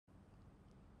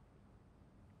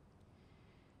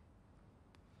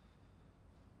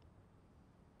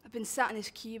I've been sat in this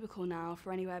cubicle now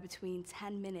for anywhere between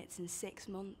 10 minutes and 6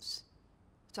 months.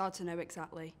 It's hard to know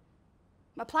exactly.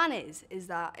 My plan is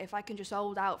that if I can just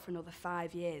hold out for another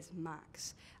 5 years,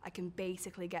 max, I can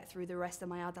basically get through the rest of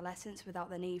my adolescence without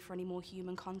the need for any more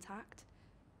human contact.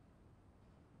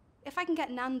 If I can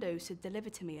get Nando's to deliver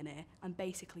to me in here, I'm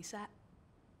basically set.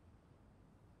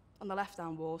 On the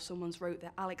left-hand wall, someone's wrote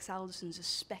that Alex Alderson's a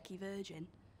specky virgin.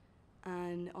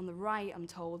 And on the right, I'm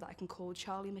told that I can call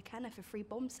Charlie McKenna for free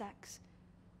bum sex,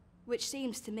 which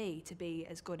seems to me to be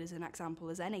as good as an example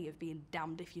as any of being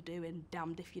damned if you do and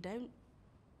damned if you don't.